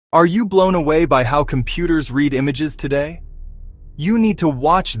Are you blown away by how computers read images today? You need to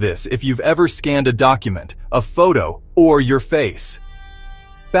watch this if you've ever scanned a document, a photo, or your face.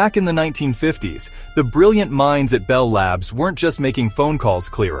 Back in the 1950s, the brilliant minds at Bell Labs weren't just making phone calls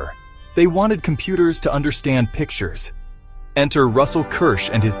clearer. They wanted computers to understand pictures. Enter Russell Kirsch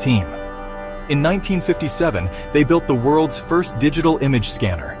and his team. In 1957, they built the world's first digital image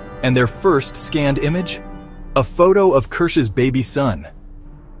scanner, and their first scanned image? A photo of Kirsch's baby son.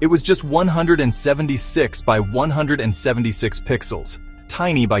 It was just 176 by 176 pixels,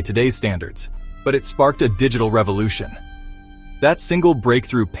 tiny by today's standards, but it sparked a digital revolution. That single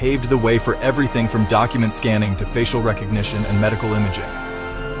breakthrough paved the way for everything from document scanning to facial recognition and medical imaging.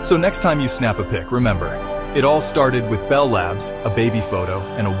 So next time you snap a pic, remember, it all started with Bell Labs, a baby photo,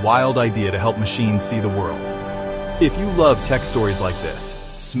 and a wild idea to help machines see the world. If you love tech stories like this,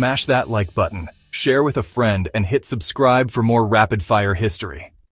 smash that like button, share with a friend, and hit subscribe for more rapid-fire history.